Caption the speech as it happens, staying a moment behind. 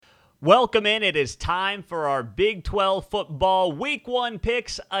Welcome in. It is time for our Big 12 football Week 1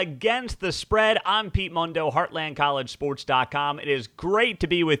 picks against the spread. I'm Pete Mundo, HeartlandCollegeSports.com. It is great to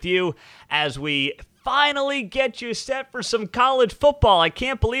be with you as we finally get you set for some college football. I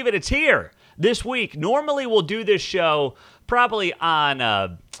can't believe it. It's here this week. Normally we'll do this show probably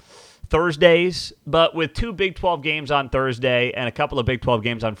on Thursdays, but with two Big 12 games on Thursday and a couple of Big 12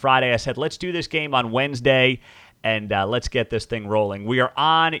 games on Friday, I said let's do this game on Wednesday. And let's get this thing rolling. We are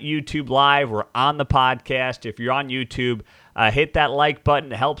on YouTube Live. We're on the podcast. If you're on YouTube, hit that like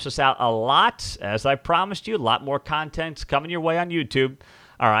button. It helps us out a lot. As I promised you, a lot more content's coming your way on YouTube.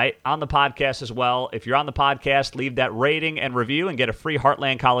 All right, on the podcast as well. If you're on the podcast, leave that rating and review and get a free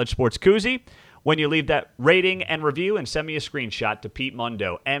Heartland College Sports koozie. When you leave that rating and review, and send me a screenshot to Pete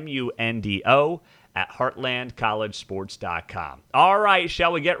Mundo, MUNDO, at HeartlandCollegeSports.com. All right,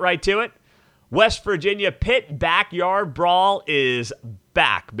 shall we get right to it? West Virginia Pitt backyard brawl is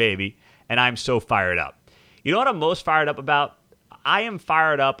back, baby, and I'm so fired up. You know what I'm most fired up about? I am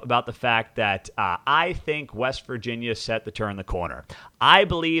fired up about the fact that I think West Virginia set to turn the corner. I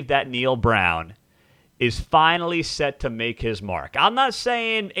believe that Neal Brown is finally set to make his mark. I'm not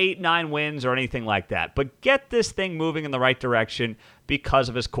saying 8-9 wins or anything like that, but get this thing moving in the right direction because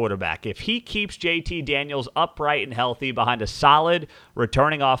of his quarterback. If he keeps JT Daniels upright and healthy behind a solid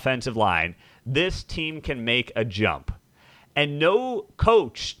returning offensive line, this team can make a jump. And no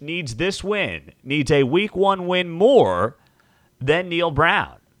coach needs this win, needs a Week 1 win more than Neal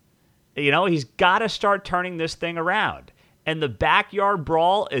Brown. You know, he's got to start turning this thing around. And the backyard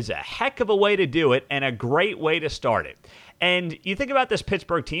brawl is a heck of a way to do it and a great way to start it. And you think about this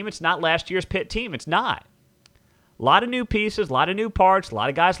Pittsburgh team, it's not last year's Pitt team. It's not. A lot of new pieces, a lot of new parts, a lot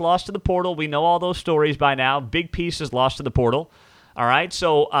of guys lost to the portal. We know all those stories by now. Big pieces lost to the portal. All right,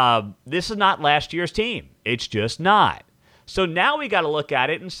 so this is not last year's team. It's just not. So now we got to look at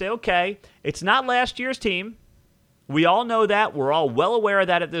it and say, okay, it's not last year's team. We all know that. We're all well aware of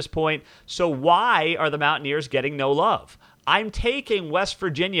that at this point. So why are the Mountaineers getting no love? I'm taking West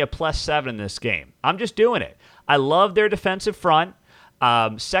Virginia +7 in this game. I'm just doing it. I love their defensive front.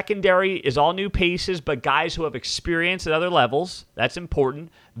 Secondary is all new pieces, but guys who have experience at other levels. That's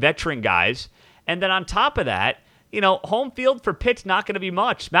important. Veteran guys. And then on top of that, you know, home field for Pitt's not going to be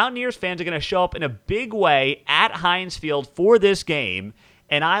much. Mountaineers fans are going to show up in a big way at Heinz Field for this game,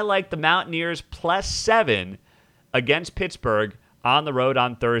 and I like the Mountaineers +7 against Pittsburgh on the road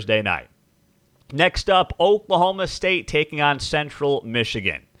on Thursday night. Next up, Oklahoma State taking on Central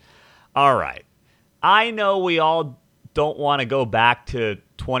Michigan. All right. I know we all don't want to go back to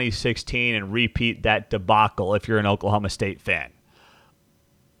 2016 and repeat that debacle if you're an Oklahoma State fan.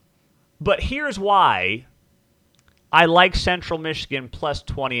 But here's why I like Central Michigan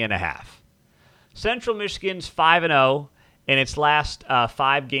 +20.5. Central Michigan's 5-0 in its last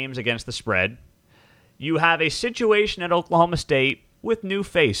 5 games against the spread. You have a situation at Oklahoma State with new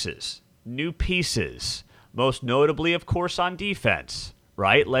faces, new pieces, most notably, of course, on defense,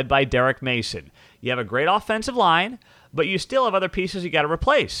 right? Led by Derek Mason. You have a great offensive line, but you still have other pieces you got to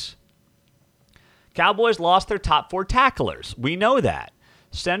replace. Cowboys lost their top 4 tacklers. We know that.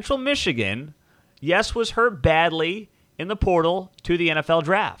 Central Michigan, yes, was hurt badly in the portal to the NFL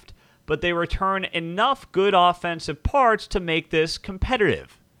draft, but they return enough good offensive parts to make this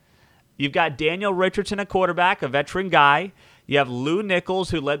competitive. You've got Daniel Richardson, a quarterback, a veteran guy. You have Lou Nichols,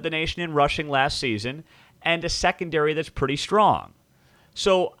 who led the nation in rushing last season, and a secondary that's pretty strong.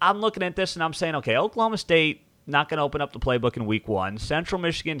 So I'm looking at this and I'm saying, okay, Oklahoma State not going to open up the playbook in Week 1. Central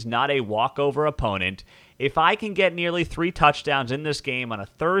Michigan's not a walkover opponent. If I can get nearly 3 touchdowns in this game on a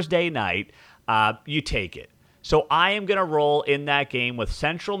Thursday night, you take it. So I am going to roll in that game with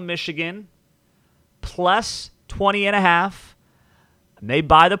Central Michigan +20.5. May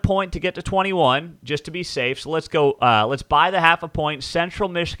buy the point to get to 21 just to be safe. So let's go. Let's buy the half a point. Central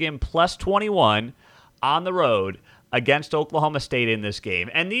Michigan +21 on the road against Oklahoma State in this game.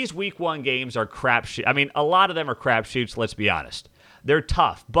 And these Week 1 games are crapshoot. I mean, a lot of them are crapshoots, let's be honest. They're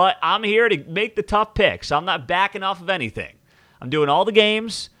tough. But I'm here to make the tough picks. I'm not backing off of anything. I'm doing all the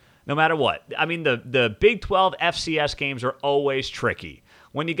games no matter what. I mean, the Big 12 FCS games are always tricky.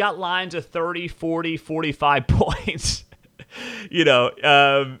 When you got lines of 30, 40, 45 points, you know,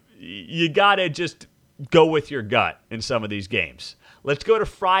 you got to just go with your gut in some of these games. Let's go to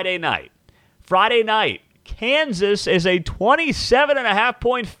Friday night. Friday night, Kansas is a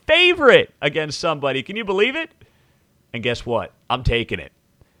 27.5-point favorite against somebody. Can you believe it? And guess what? I'm taking it.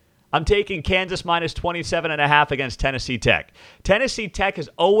 I'm taking Kansas minus 27.5 against Tennessee Tech. Tennessee Tech is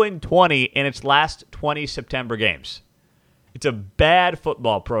 0-20 in its last 20 September games. It's a bad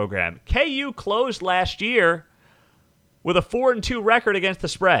football program. KU closed last year with a 4-2 record against the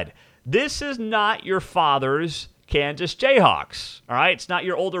spread. This is not your father's Kansas Jayhawks, all right? It's not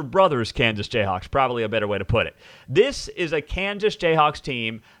your older brother's Kansas Jayhawks, probably a better way to put it. This is a Kansas Jayhawks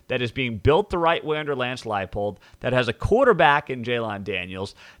team that is being built the right way under Lance Leipold, that has a quarterback in Jalon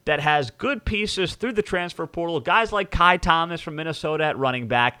Daniels, that has good pieces through the transfer portal, guys like Kai Thomas from Minnesota at running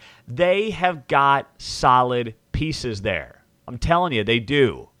back. They have got solid pieces there. I'm telling you, they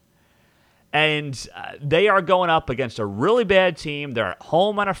do. And they are going up against a really bad team. They're at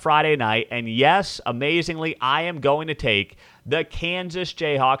home on a Friday night. And yes, amazingly, I am going to take the Kansas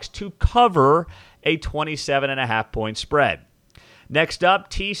Jayhawks to cover a 27.5-point spread. Next up,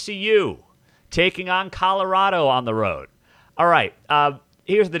 TCU taking on Colorado on the road. All right,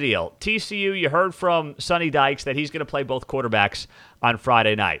 here's the deal. TCU, you heard from Sonny Dykes that he's going to play both quarterbacks on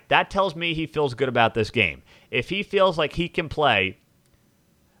Friday night. That tells me he feels good about this game. If he feels like he can play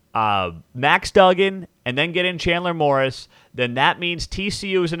Max Duggan and then get in Chandler Morris, then that means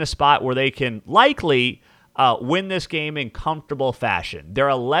TCU is in a spot where they can likely win this game in comfortable fashion. They're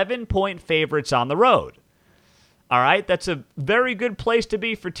 11-point favorites on the road. All right, that's a very good place to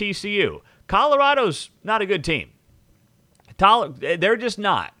be for TCU. Colorado's not a good team. They're just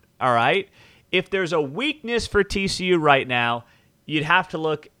not, all right? If there's a weakness for TCU right now, you'd have to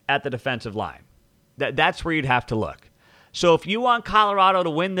look at the defensive line. That's where you'd have to look. So if you want Colorado to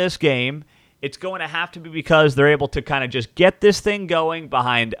win this game, it's going to have to be because they're able to kind of just get this thing going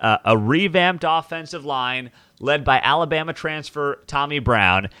behind a revamped offensive line led by Alabama transfer Tommy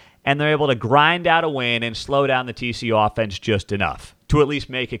Brown, and they're able to grind out a win and slow down the TCU offense just enough to at least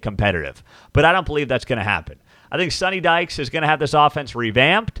make it competitive. But I don't believe that's going to happen. I think Sonny Dykes is going to have this offense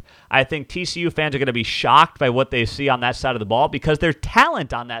revamped. I think TCU fans are going to be shocked by what they see on that side of the ball because there's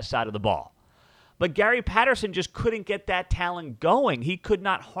talent on that side of the ball. But Gary Patterson just couldn't get that talent going. He could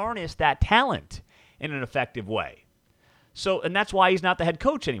not harness that talent in an effective way. And that's why he's not the head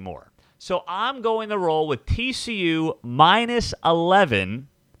coach anymore. So I'm going to roll with TCU minus 11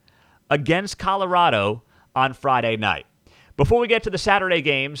 against Colorado on Friday night. Before we get to the Saturday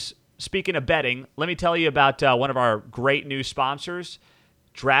games, speaking of betting, let me tell you about one of our great new sponsors,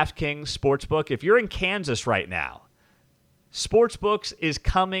 DraftKings Sportsbook. If you're in Kansas right now, Sportsbooks is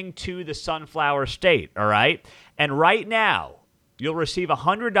coming to the Sunflower State, all right? And right now, you'll receive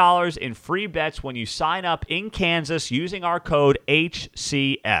 $100 in free bets when you sign up in Kansas using our code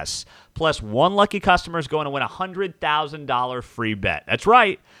HCS. Plus, one lucky customer is going to win a $100,000 free bet. That's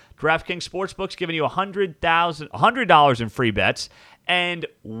right. DraftKings Sportsbook's giving you $100 in free bets, and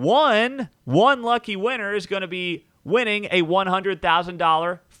one lucky winner is going to be winning a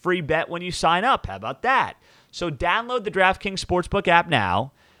 $100,000 free bet when you sign up. How about that? So download the DraftKings Sportsbook app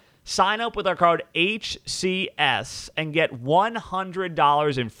now, sign up with our code HCS, and get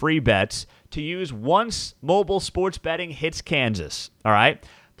 $100 in free bets to use once mobile sports betting hits Kansas. All right?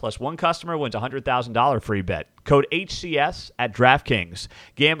 Plus, one customer wins a $100,000 free bet. Code HCS at DraftKings.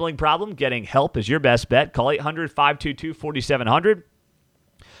 Gambling problem? Getting help is your best bet. Call 800-522-4700.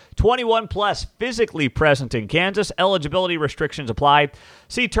 21 plus, physically present in Kansas. Eligibility restrictions apply.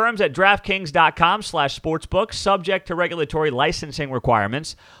 See terms at DraftKings.com/sportsbook. Subject to regulatory licensing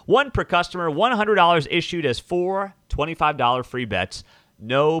requirements. One per customer. $100 issued as 4 $25 free bets.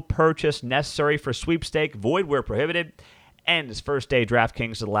 No purchase necessary for sweepstake. Void where prohibited. And this first day,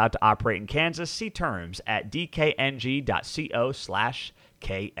 DraftKings is allowed to operate in Kansas. See terms at dkng.co/KS.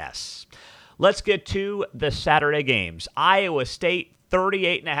 Let's get to the Saturday games. Iowa State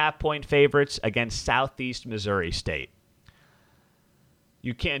 38.5-point favorites against Southeast Missouri State.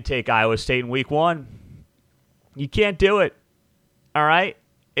 You can't take Iowa State in week one. You can't do it. All right?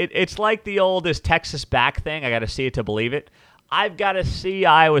 It's like the old "is Texas back" thing. I got to see it to believe it. I've got to see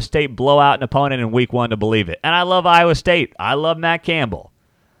Iowa State blow out an opponent in week one to believe it. And I love Iowa State. I love Matt Campbell.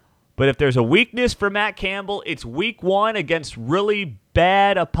 But if there's a weakness for Matt Campbell, it's week one against really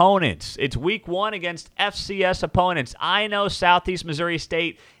bad opponents. It's week one against FCS opponents. I know Southeast Missouri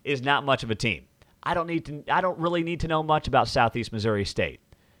State is not much of a team. I don't really need to know much about Southeast Missouri State.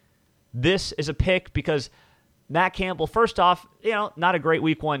 This is a pick because Matt Campbell, first off, not a great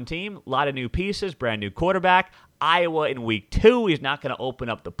week one team. A lot of new pieces, brand new quarterback. Iowa in week two, he's not going to open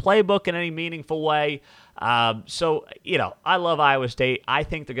up the playbook in any meaningful way. I love Iowa State. I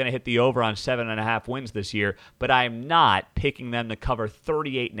think they're going to hit the over on 7.5 wins this year, but I'm not picking them to cover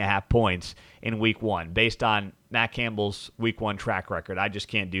 38.5 points in week one based on Matt Campbell's week one track record. I just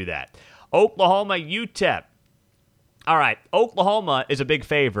can't do that. Oklahoma, UTEP. All right, Oklahoma is a big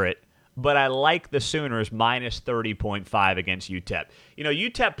favorite, but I like the Sooners minus 30.5 against UTEP.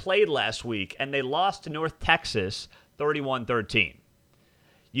 UTEP played last week, and they lost to North Texas 31-13.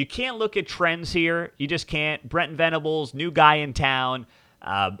 You can't look at trends here. You just can't. Brent Venables, new guy in town.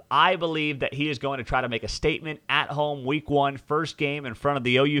 I believe that he is going to try to make a statement at home week 1, first game in front of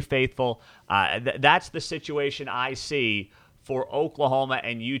the OU faithful. That's the situation I see for Oklahoma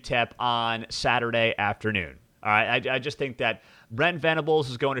and UTEP on Saturday afternoon. All right, I just think that Brent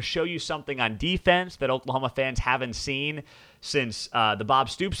Venables is going to show you something on defense that Oklahoma fans haven't seen since the Bob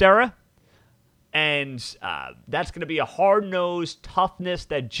Stoops era. And that's going to be a hard-nosed toughness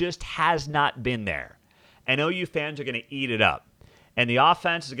that just has not been there. And OU fans are going to eat it up. And the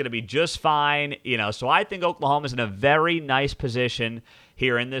offense is going to be just fine. So I think Oklahoma is in a very nice position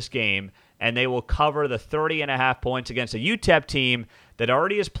here in this game. And they will cover the 30.5 points against a UTEP team that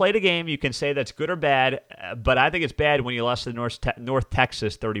already has played a game. You can say that's good or bad, but I think it's bad when you lost to North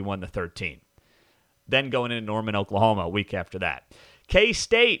Texas 31-13. Then going into Norman, Oklahoma a week after that.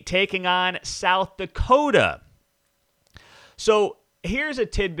 K-State taking on South Dakota. So here's a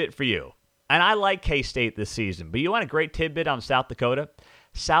tidbit for you. And I like K-State this season, but you want a great tidbit on South Dakota?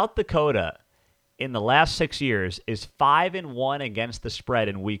 South Dakota, in the last 6 years, is 5-1 against the spread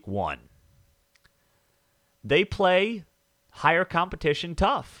in week 1. They play higher competition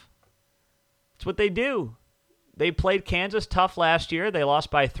tough. That's what they do. They played Kansas tough last year. They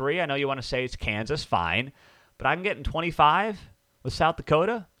lost by 3. I know you want to say it's Kansas, fine. But I'm getting 25 with South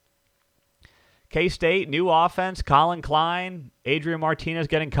Dakota. K-State, new offense, Colin Klein, Adrian Martinez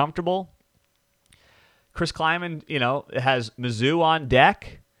getting comfortable. Chris Kleiman, has Mizzou on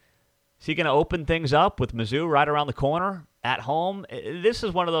deck. Is he going to open things up with Mizzou right around the corner at home? This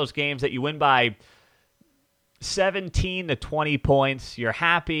is one of those games that you win by 17 to 20 points. You're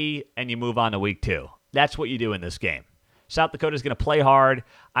happy, and you move on to week 2. That's what you do in this game. South Dakota is going to play hard.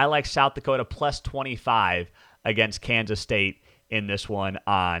 I like South Dakota plus 25 against Kansas State in this one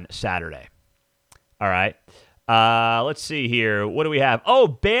on Saturday. All right. Let's see here. What do we have? Oh,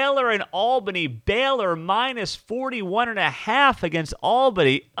 Baylor and Albany. Baylor minus 41.5 against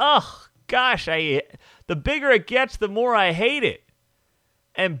Albany. Ugh, gosh, the bigger it gets, the more I hate it.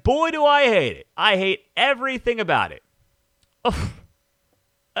 And boy, do I hate it. I hate everything about it.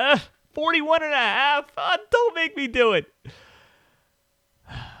 41.5. Don't make me do it.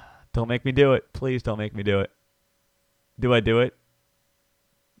 Don't make me do it. Please don't make me do it. Do I do it?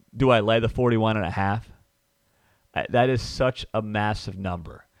 Do I lay the 41.5? That is such a massive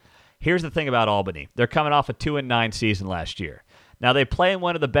number. Here's the thing about Albany. They're coming off a 2-9 season last year. Now, they play in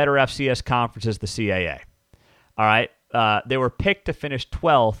one of the better FCS conferences, the CAA. All right? They were picked to finish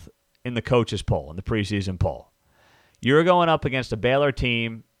 12th in the coaches poll, in the preseason poll. You're going up against a Baylor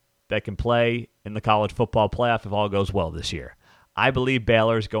team that can play in the college football playoff if all goes well this year. I believe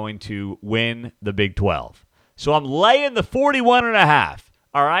Baylor is going to win the Big 12. So I'm laying the 41.5.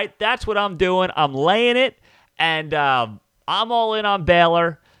 All right? That's what I'm doing. I'm laying it. And I'm all in on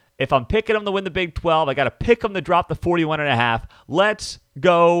Baylor. If I'm picking them to win the Big 12, I got to pick them to drop the 41.5. Let's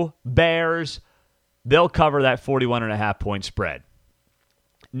go, Bears. They'll cover that 41.5 point spread.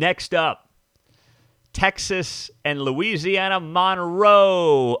 Next up, Texas and Louisiana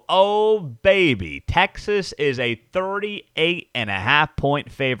Monroe. Oh, baby. Texas is a 38.5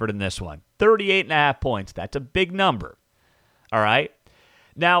 point favorite in this one. 38.5 points. That's a big number. All right?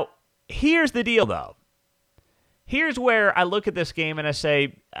 Now, here's the deal, though. Here's where I look at this game and I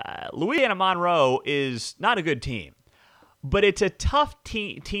say, Louisiana Monroe is not a good team. But it's a tough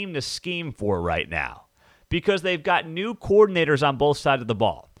team to scheme for right now because they've got new coordinators on both sides of the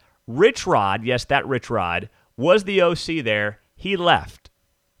ball. Rich Rod, yes, that Rich Rod, was the OC there. He left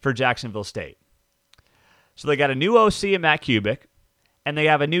for Jacksonville State. So they got a new OC in Matt Kubik, and they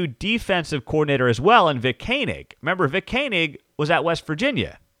have a new defensive coordinator as well in Vic Koenig. Remember, Vic Koenig was at West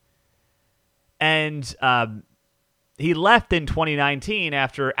Virginia. And he left in 2019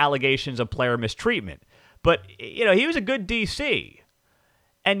 after allegations of player mistreatment. But, he was a good DC.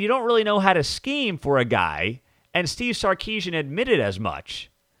 And you don't really know how to scheme for a guy. And Steve Sarkisian admitted as much.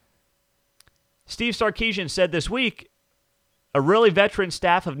 Steve Sarkisian said this week, a really veteran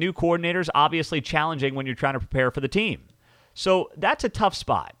staff of new coordinators, obviously challenging when you're trying to prepare for the team. So that's a tough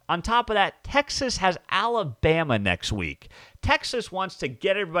spot. On top of that, Texas has Alabama next week. Texas wants to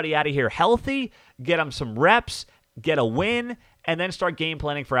get everybody out of here healthy, get them some reps, get a win, and then start game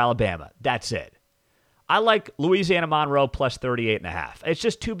planning for Alabama. That's it. I like Louisiana Monroe plus 38.5. It's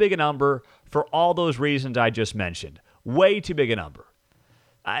just too big a number for all those reasons I just mentioned. Way too big a number.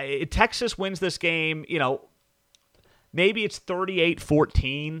 Texas wins this game, maybe it's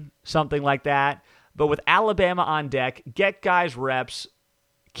 38-14, something like that. But with Alabama on deck, get guys reps,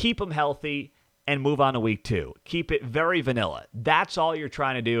 keep them healthy, and move on to week 2. Keep it very vanilla. That's all you're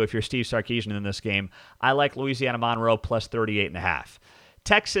trying to do if you're Steve Sarkisian in this game. I like Louisiana Monroe plus 38.5.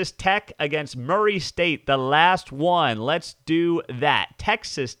 Texas Tech against Murray State, the last one. Let's do that.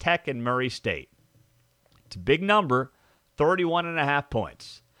 Texas Tech and Murray State. It's a big number, 31.5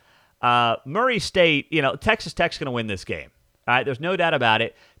 points. Murray State, Texas Tech's going to win this game. All right, there's no doubt about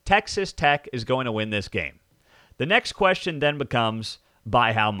it. Texas Tech is going to win this game. The next question then becomes,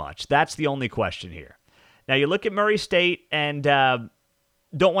 by how much? That's the only question here. Now, you look at Murray State and don't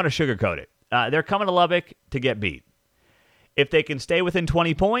want to sugarcoat it. They're coming to Lubbock to get beat. If they can stay within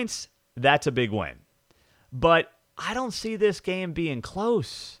 20 points, that's a big win. But I don't see this game being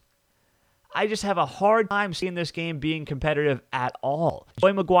close. I just have a hard time seeing this game being competitive at all.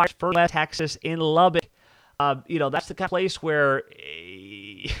 Joey McGuire's first Texas in Lubbock. That's the kind of place where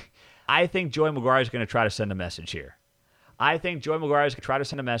I think Joey McGuire is going to try to send a message here. I think Joey McGuire is going to try to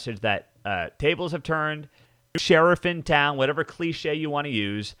send a message that tables have turned, sheriff in town, whatever cliche you want to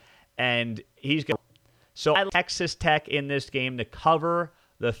use, and he's going to. So I like Texas Tech in this game to cover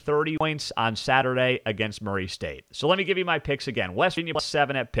the 30 points on Saturday against Murray State. So let me give you my picks again. West Virginia plus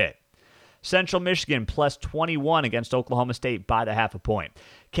 7 at Pitt. Central Michigan plus 21 against Oklahoma State by the half a point.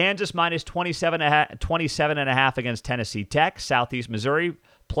 Kansas minus 27.5 against Tennessee Tech. Southeast Missouri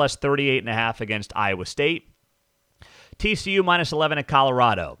plus 38.5 against Iowa State. TCU minus 11 at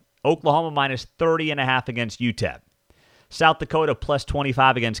Colorado. Oklahoma minus 30.5 against UTEP. South Dakota plus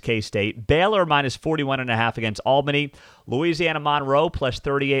 25 against K-State. Baylor minus 41.5 against Albany. Louisiana Monroe plus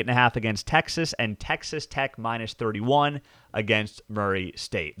 38.5 against Texas. And Texas Tech minus 31 against Murray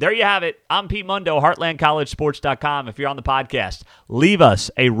State. There you have it. I'm Pete Mundo, HeartlandCollegeSports.com. If you're on the podcast, leave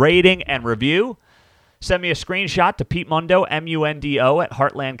us a rating and review. Send me a screenshot to Pete Mundo, MUNDO, at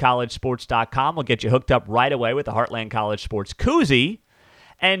HeartlandCollegeSports.com. We'll get you hooked up right away with the Heartland College Sports koozie.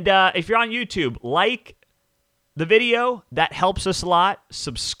 And if you're on YouTube, like the video, that helps us a lot.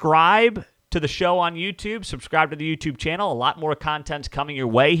 Subscribe to the show on YouTube. Subscribe to the YouTube channel. A lot more content's coming your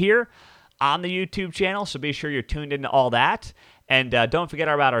way here on the YouTube channel, so be sure you're tuned into all that. And don't forget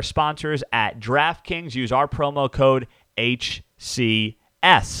about our sponsors at DraftKings. Use our promo code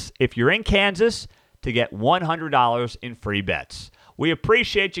HCS if you're in Kansas to get $100 in free bets. We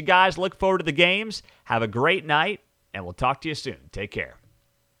appreciate you guys. Look forward to the games. Have a great night, and we'll talk to you soon. Take care.